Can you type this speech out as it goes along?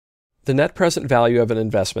The net present value of an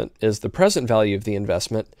investment is the present value of the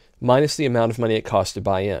investment minus the amount of money it costs to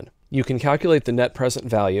buy in. You can calculate the net present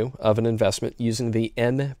value of an investment using the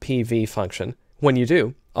Npv function. When you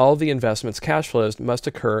do, all the investment's cash flows must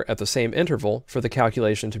occur at the same interval for the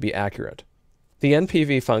calculation to be accurate. The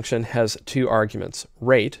Npv function has two arguments,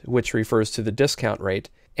 rate, which refers to the discount rate,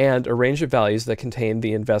 and a range of values that contain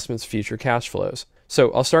the investment's future cash flows.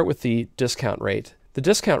 So I'll start with the discount rate. The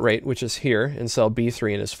discount rate, which is here in cell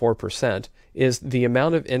B3 and is 4%, is the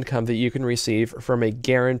amount of income that you can receive from a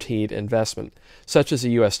guaranteed investment, such as a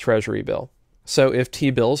U.S. Treasury bill. So if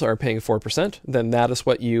T-bills are paying 4%, then that is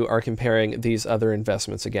what you are comparing these other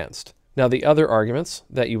investments against. Now the other arguments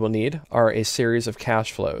that you will need are a series of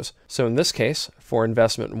cash flows. So in this case, for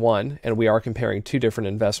investment 1, and we are comparing two different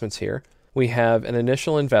investments here, we have an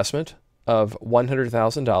initial investment of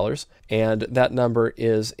 $100,000, and that number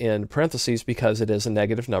is in parentheses because it is a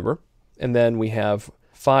negative number. And then we have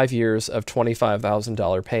 5 years of $25,000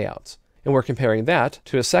 payouts. And we're comparing that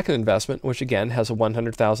to a second investment, which again has a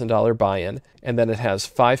 $100,000 buy-in, and then it has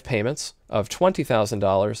 5 payments of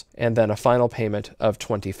 $20,000, and then a final payment of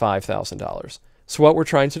 $25,000. So what we're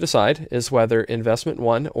trying to decide is whether investment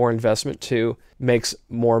 1 or investment 2 makes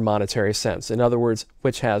more monetary sense. In other words,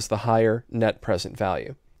 which has the higher net present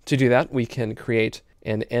value. To do that, we can create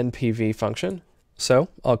an Npv function. So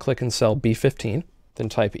I'll click in cell B15, then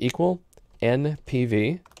type equal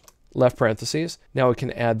Npv, left parentheses. Now we can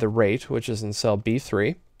add the rate, which is in cell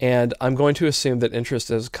B3. And I'm going to assume that interest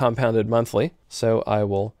is compounded monthly. So I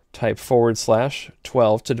will type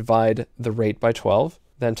 /12 to divide the rate by 12,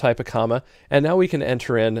 then type a comma. And now we can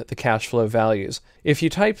enter in the cash flow values. If you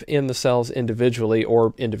type in the cells individually,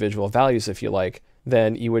 or individual values if you like,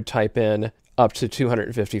 then you would type in up to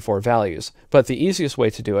 254 values. But the easiest way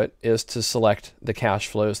to do it is to select the cash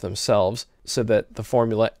flows themselves so that the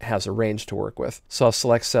formula has a range to work with. So I'll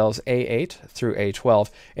select cells A8 through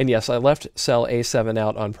A12. And yes, I left cell A7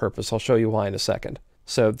 out on purpose. I'll show you why in a second.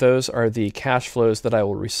 So those are the cash flows that I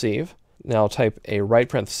will receive. Now I'll type a right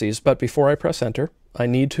parentheses, but before I press enter, I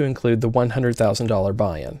need to include the $100,000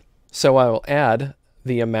 buy-in. So I will add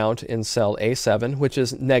the amount in cell A7, which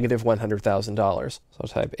is negative $100,000. So I'll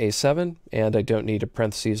type A7, and I don't need a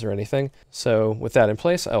parentheses or anything. So with that in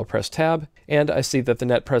place, I will press tab, and I see that the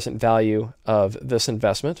net present value of this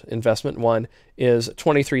investment, investment 1, is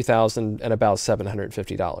 $23,000 and about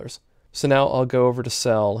 $750. So now I'll go over to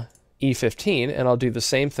cell E15, and I'll do the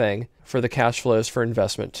same thing for the cash flows for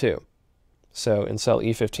investment 2. So in cell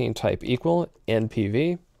E15, type equal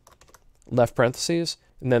Npv, left parentheses,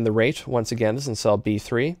 and then the rate, once again, is in cell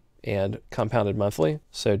B3 and compounded monthly.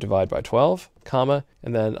 So divide by 12, comma,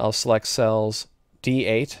 and then I'll select cells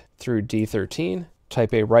D8 through D13,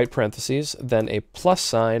 type a right parentheses, then a plus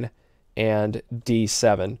sign, and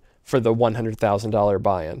D7 for the $100,000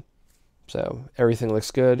 buy-in. So everything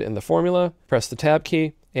looks good in the formula. Press the tab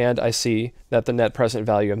key, and I see that the net present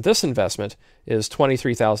value of this investment is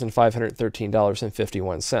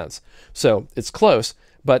 $23,513.51. So it's close,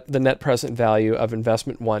 but the net present value of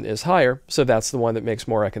investment 1 is higher, so that's the one that makes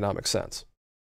more economic sense.